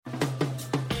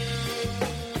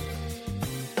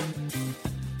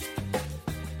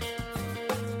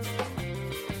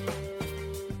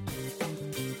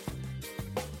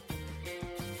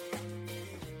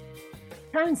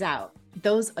turns out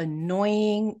those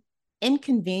annoying,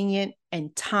 inconvenient,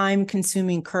 and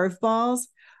time-consuming curveballs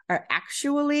are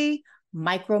actually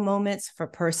micro moments for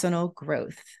personal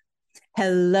growth.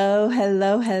 Hello,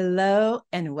 hello, hello,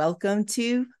 and welcome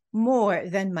to More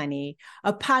Than Money,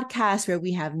 a podcast where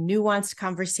we have nuanced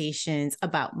conversations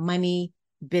about money,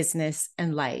 business,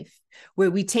 and life,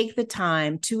 where we take the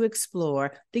time to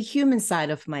explore the human side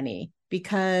of money,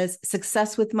 because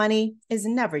success with money is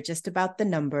never just about the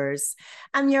numbers.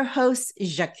 I'm your host,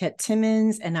 Jacquette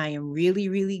Timmons, and I am really,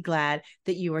 really glad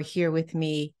that you are here with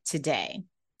me today.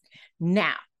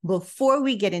 Now, before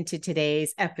we get into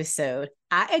today's episode,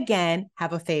 I again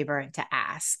have a favor to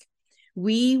ask.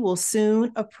 We will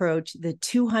soon approach the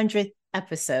 200th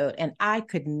episode, and I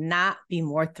could not be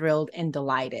more thrilled and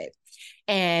delighted.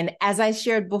 And as I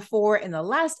shared before in the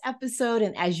last episode,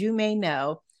 and as you may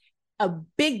know, a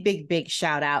big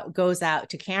shout out goes out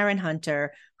to Karen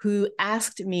Hunter, who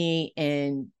asked me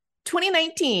in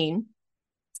 2019,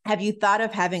 have you thought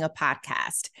of having a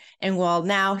podcast? And well,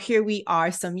 now here we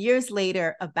are some years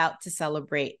later about to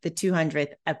celebrate the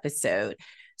 200th episode.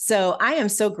 So I am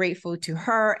so grateful to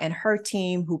her and her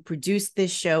team who produce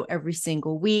this show every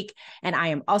single week. And I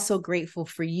am also grateful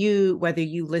for you, whether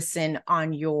you listen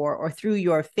on your or through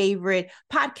your favorite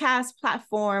podcast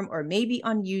platform, or maybe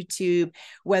on YouTube,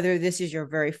 whether this is your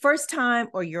very first time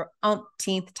or your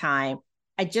umpteenth time.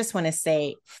 I just want to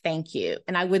say thank you.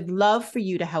 And I would love for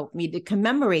you to help me to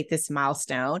commemorate this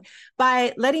milestone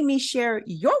by letting me share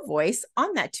your voice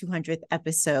on that 200th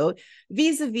episode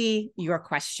vis-a-vis your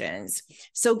questions.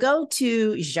 So go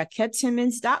to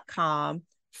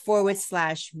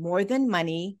jacquettetimmons.com/more than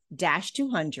money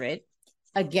 -200.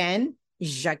 Again,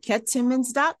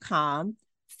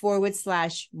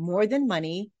 jacquettetimmons.com/more than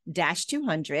money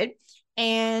 -200.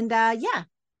 And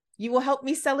you will help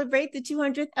me celebrate the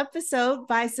 200th episode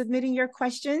by submitting your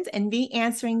questions and me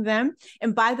answering them.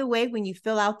 And by the way, when you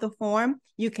fill out the form,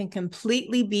 you can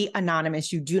completely be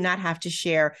anonymous. You do not have to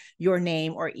share your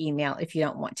name or email if you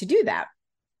don't want to do that.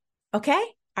 Okay?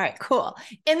 All right, cool.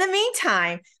 In the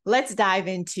meantime, let's dive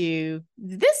into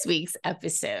this week's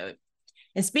episode.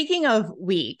 And speaking of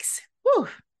weeks,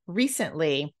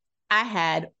 recently I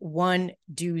had one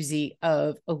doozy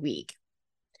of a week.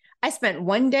 I spent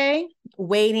one day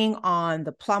waiting on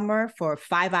the plumber for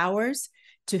 5 hours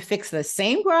to fix the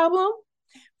same problem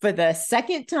for the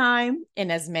second time in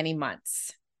as many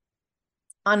months.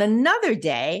 On another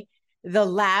day, the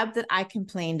lab that I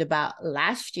complained about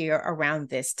last year around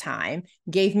this time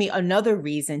gave me another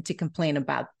reason to complain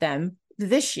about them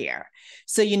this year.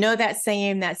 So you know that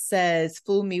saying that says,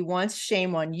 fool me once,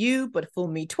 shame on you, but fool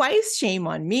me twice, shame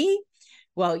on me.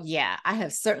 Well, yeah, I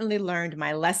have certainly learned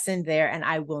my lesson there, and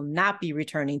I will not be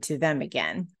returning to them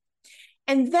again.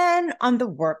 And then on the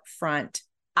work front,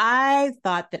 I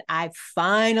thought that I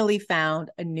finally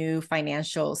found a new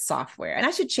financial software. And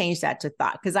I should change that to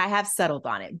thought, because I have settled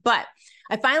on it. But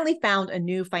I finally found a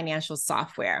new financial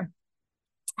software.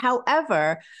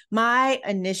 However, my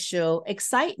initial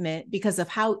excitement, because of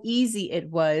how easy it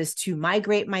was to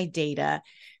migrate my data,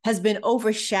 has been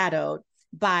overshadowed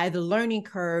by the learning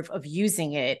curve of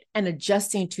using it and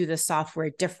adjusting to the software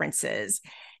differences.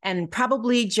 And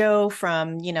probably Joe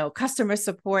from, customer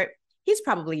support, he's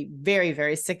probably very,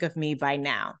 very sick of me by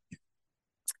now.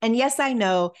 And yes, I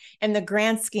know in the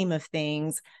grand scheme of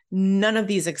things, none of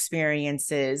these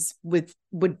experiences would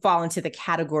fall into the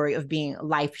category of being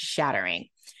life-shattering.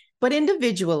 But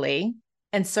individually,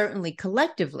 and certainly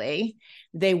collectively,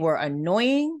 they were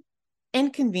annoying,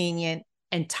 inconvenient,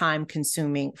 and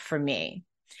time-consuming for me.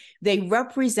 They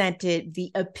represented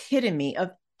the epitome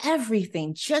of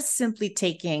everything just simply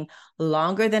taking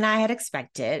longer than I had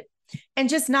expected and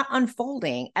just not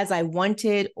unfolding as I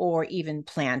wanted or even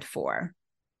planned for.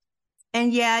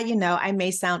 And yeah, I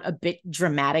may sound a bit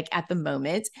dramatic at the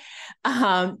moment,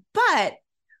 but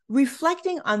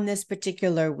reflecting on this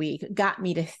particular week got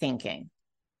me to thinking.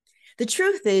 The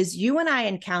truth is, you and I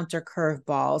encounter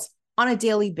curveballs on a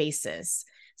daily basis.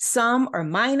 Some are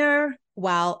minor,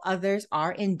 while others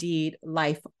are indeed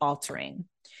life-altering.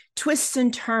 Twists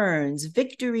and turns,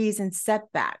 victories and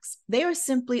setbacks, they are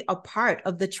simply a part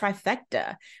of the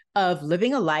trifecta of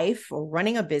living a life or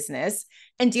running a business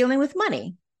and dealing with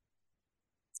money.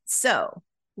 So,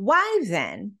 why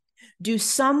then do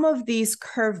some of these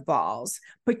curveballs,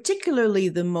 particularly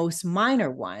the most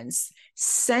minor ones,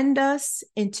 send us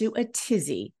into a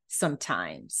tizzy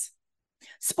sometimes?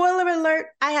 Spoiler alert,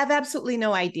 I have absolutely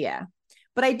no idea,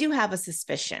 but I do have a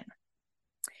suspicion.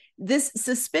 This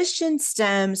suspicion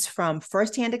stems from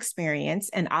firsthand experience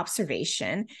and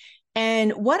observation.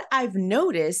 And what I've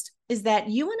noticed is that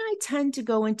you and I tend to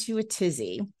go into a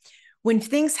tizzy when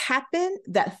things happen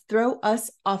that throw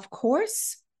us off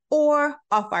course or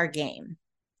off our game.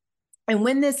 And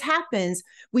when this happens,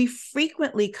 we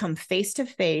frequently come face to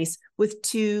face with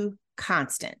two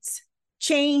constants: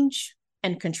 change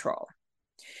and control.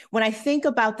 When I think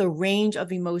about the range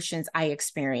of emotions I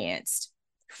experienced,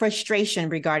 frustration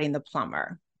regarding the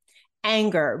plumber,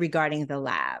 anger regarding the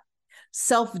lab,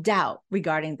 self-doubt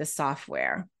regarding the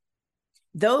software,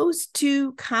 those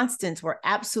two constants were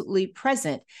absolutely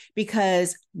present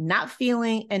because not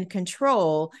feeling in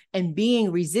control and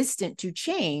being resistant to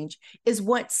change is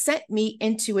what sent me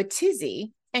into a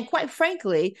tizzy and, quite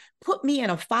frankly, put me in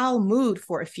a foul mood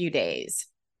for a few days.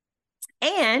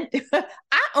 And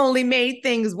I only made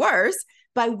things worse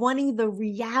by wanting the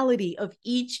reality of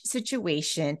each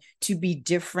situation to be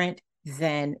different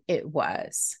than it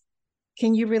was.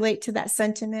 Can you relate to that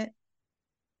sentiment?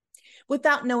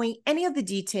 Without knowing any of the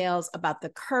details about the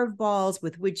curveballs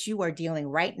with which you are dealing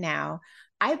right now,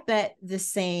 I bet the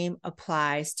same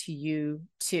applies to you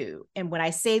too. And when I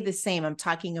say the same, I'm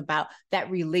talking about that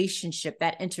relationship,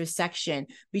 that intersection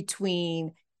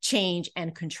between change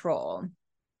and control.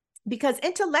 Because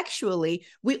intellectually,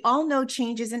 we all know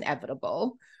change is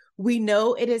inevitable. We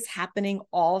know it is happening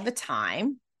all the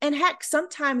time. And heck,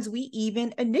 sometimes we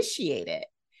even initiate it.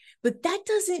 But that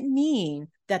doesn't mean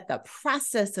that the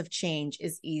process of change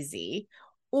is easy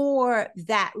or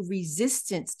that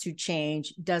resistance to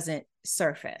change doesn't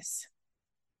surface.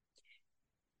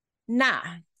 Nah,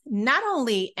 not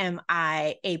only am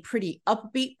I a pretty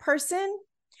upbeat person,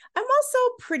 I'm also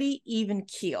pretty even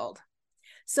keeled.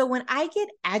 So when I get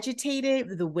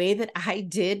agitated the way that I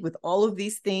did with all of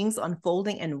these things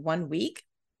unfolding in 1 week,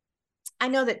 I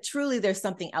know that truly there's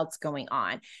something else going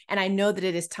on. And I know that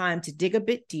it is time to dig a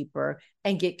bit deeper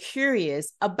and get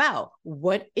curious about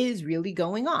what is really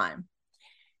going on.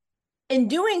 In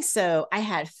doing so, I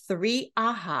had 3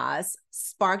 ahas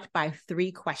sparked by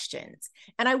 3 questions.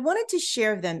 And I wanted to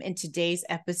share them in today's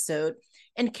episode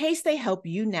in case they help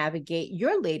you navigate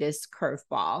your latest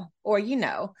curveball, or,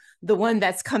 the one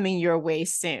that's coming your way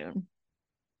soon.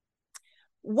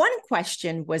 One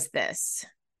question was this: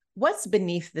 what's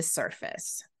beneath the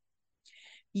surface?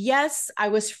 Yes, I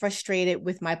was frustrated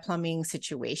with my plumbing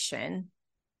situation,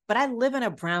 but I live in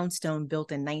a brownstone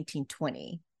built in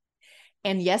 1920.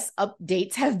 And yes,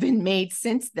 updates have been made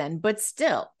since then, but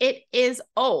still, it is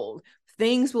old.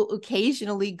 Things will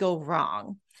occasionally go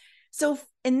wrong. So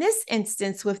in this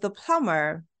instance with the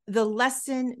plumber, the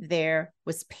lesson there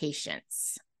was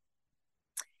patience.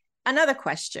 Another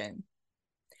question: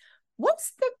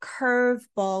 what's the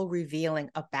curveball revealing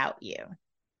about you?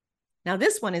 Now,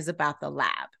 this one is about the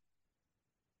lab.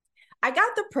 I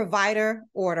got the provider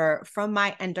order from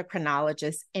my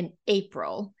endocrinologist in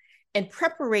April in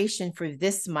preparation for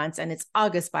this month's, and it's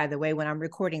August, by the way, when I'm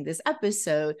recording this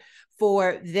episode,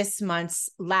 for this month's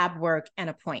lab work and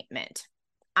appointment.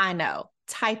 I know,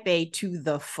 type A to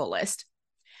the fullest.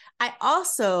 I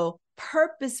also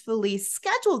purposefully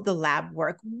scheduled the lab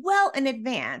work well in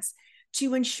advance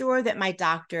to ensure that my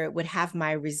doctor would have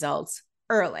my results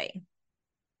early.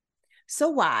 So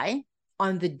why,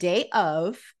 on the day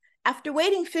of, after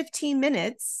waiting 15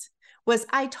 minutes, was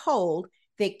I told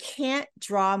they can't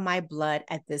draw my blood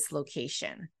at this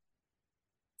location,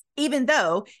 even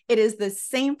though it is the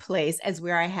same place as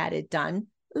where I had it done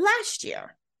last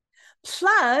year?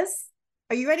 Plus,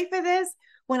 are you ready for this?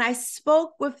 When I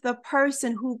spoke with the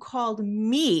person who called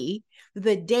me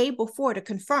the day before to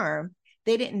confirm,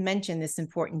 they didn't mention this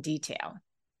important detail.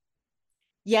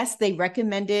 Yes, they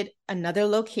recommended another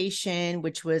location,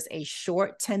 which was a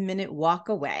short 10-minute walk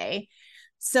away.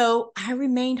 So I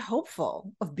remained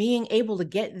hopeful of being able to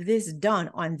get this done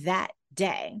on that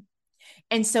day.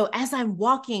 And so as I'm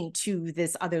walking to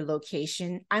this other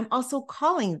location, I'm also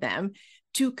calling them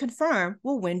to confirm,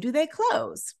 well, when do they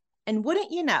close? And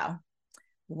wouldn't you know,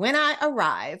 when I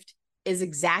arrived is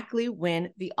exactly when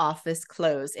the office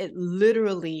closed. It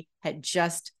literally had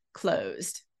just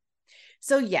closed.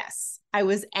 So yes, I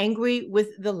was angry with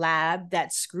the lab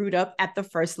that screwed up at the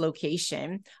first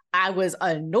location. I was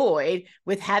annoyed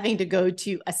with having to go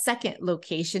to a second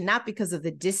location, not because of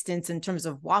the distance in terms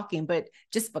of walking, but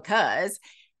just because.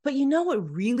 But you know what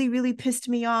really, really pissed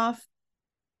me off?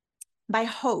 My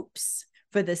hopes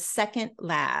for the second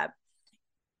lab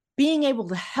being able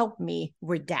to help me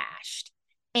were dashed.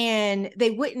 And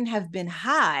they wouldn't have been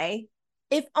high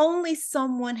if only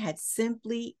someone had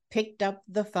simply picked up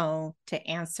the phone to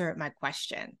answer my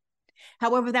question.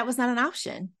 However, that was not an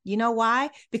option. You know why?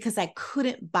 Because I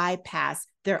couldn't bypass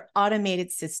their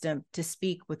automated system to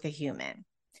speak with a human.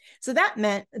 So that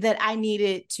meant that I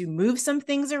needed to move some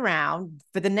things around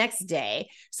for the next day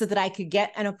so that I could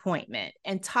get an appointment,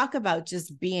 and talk about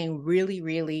just being really,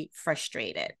 really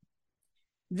frustrated.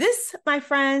 This, my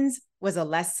friends, was a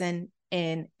lesson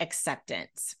in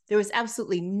acceptance. There was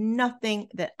absolutely nothing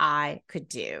that I could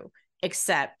do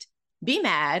except be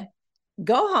mad,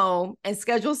 go home, and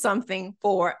schedule something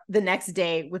for the next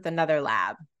day with another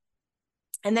lab.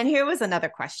 And then here was another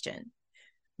question.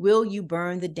 Will you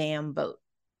burn the damn boat?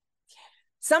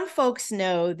 Some folks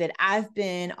know that I've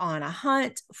been on a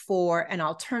hunt for an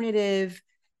alternative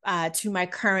to my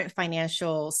current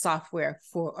financial software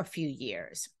for a few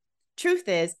years. Truth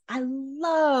is, I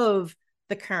love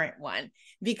the current one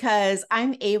because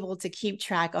I'm able to keep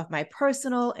track of my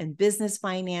personal and business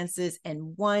finances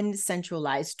in one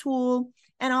centralized tool,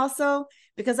 and also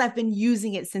because I've been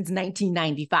using it since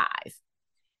 1995.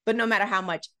 But no matter how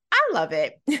much I love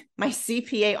it, my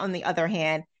CPA, on the other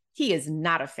hand, he is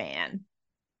not a fan.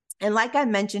 And like I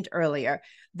mentioned earlier,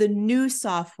 the new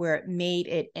software made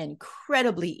it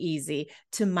incredibly easy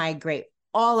to migrate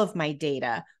all of my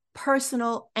data,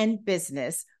 personal and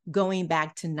business, going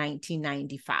back to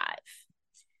 1995.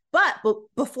 But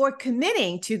before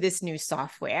committing to this new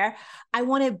software, I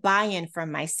wanted buy-in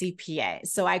from my CPA.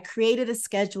 So I created a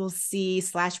Schedule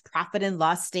C/profit and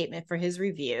loss statement for his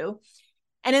review.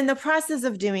 And in the process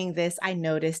of doing this, I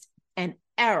noticed an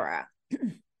error.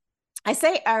 I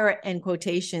say error in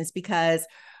quotations because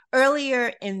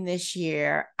earlier in this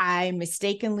year, I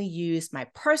mistakenly used my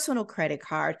personal credit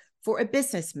card for a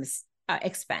business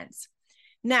expense.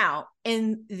 Now,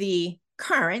 in the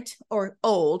current or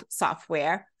old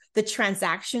software, the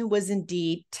transaction was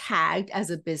indeed tagged as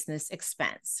a business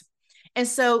expense. And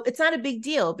so it's not a big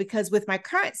deal because with my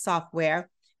current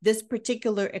software, this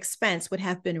particular expense would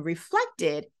have been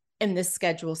reflected in the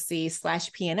Schedule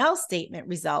C/P&L statement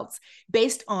results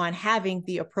based on having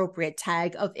the appropriate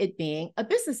tag of it being a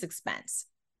business expense.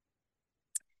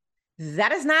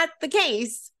 That is not the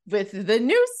case with the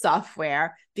new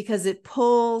software because it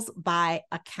pulls by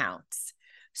accounts.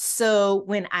 So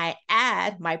when I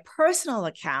add my personal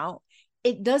account,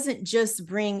 it doesn't just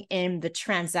bring in the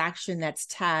transaction that's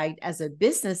tagged as a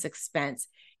business expense.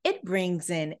 It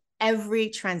brings in every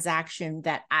transaction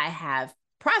that I have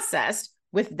processed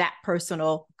with that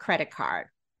personal credit card.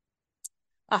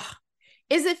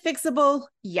 Is it fixable?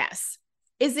 Yes.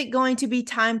 Is it going to be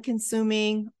time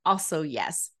consuming? Also,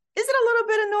 yes. Is it a little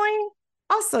bit annoying?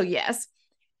 Also, yes.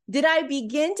 Did I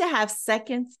begin to have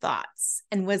second thoughts?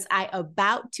 And was I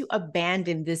about to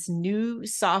abandon this new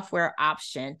software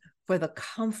option for the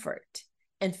comfort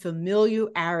and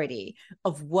familiarity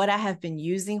of what I have been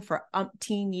using for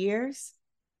umpteen years?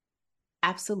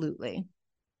 Absolutely.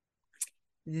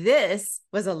 This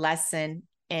was a lesson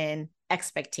in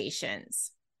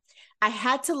expectations. I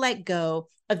had to let go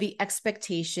of the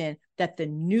expectation that the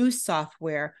new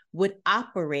software would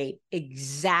operate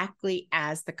exactly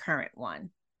as the current one.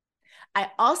 I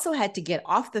also had to get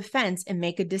off the fence and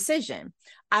make a decision.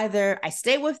 Either I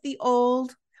stay with the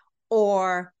old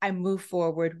or I move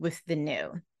forward with the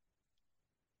new.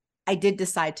 I did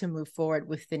decide to move forward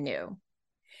with the new.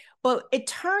 But it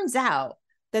turns out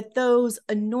that those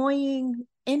annoying,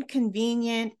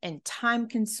 inconvenient, and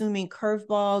time-consuming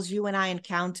curveballs you and I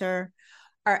encounter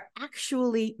are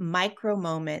actually micro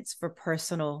moments for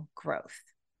personal growth.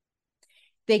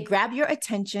 They grab your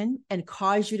attention and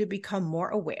cause you to become more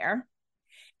aware.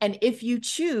 And if you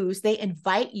choose, they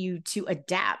invite you to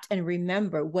adapt and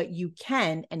remember what you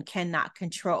can and cannot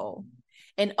control.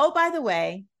 And oh, by the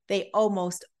way, they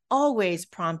almost always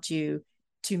prompt you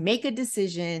to make a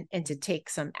decision and to take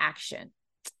some action.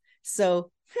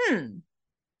 So, who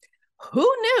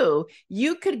knew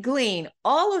you could glean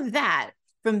all of that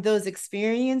from those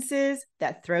experiences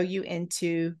that throw you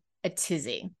into a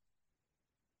tizzy?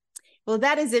 Well,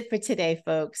 that is it for today,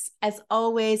 folks. As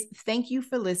always, thank you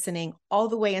for listening all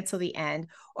the way until the end,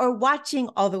 or watching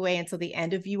all the way until the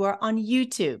end if you are on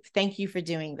YouTube. Thank you for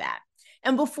doing that.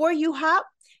 And before you hop,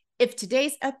 if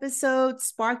today's episode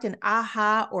sparked an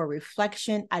aha or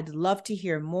reflection, I'd love to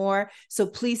hear more. So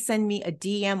please send me a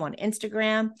DM on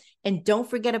Instagram. And don't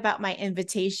forget about my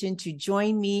invitation to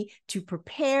join me to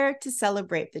prepare to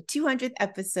celebrate the 200th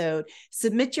episode.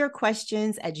 Submit your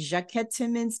questions at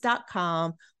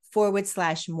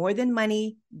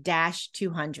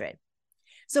jacquettetimmons.com/morethanmoney-200.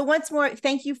 So once more,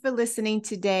 thank you for listening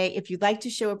today. If you'd like to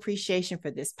show appreciation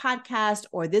for this podcast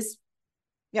or this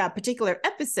particular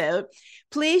episode,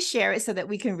 please share it so that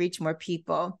we can reach more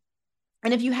people.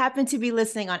 And if you happen to be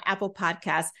listening on Apple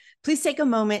Podcasts, please take a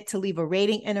moment to leave a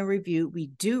rating and a review. We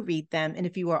do read them. And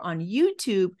if you are on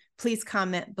YouTube, please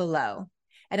comment below.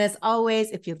 And as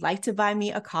always, if you'd like to buy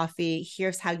me a coffee,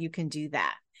 here's how you can do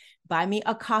that.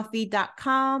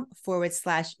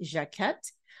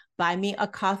 buymeacoffee.com/Jaquette.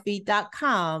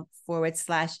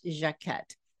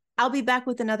 buymeacoffee.com/Jaquette. I'll be back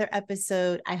with another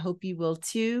episode. I hope you will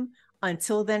too.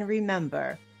 Until then,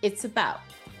 remember, it's about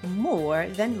more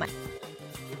than money.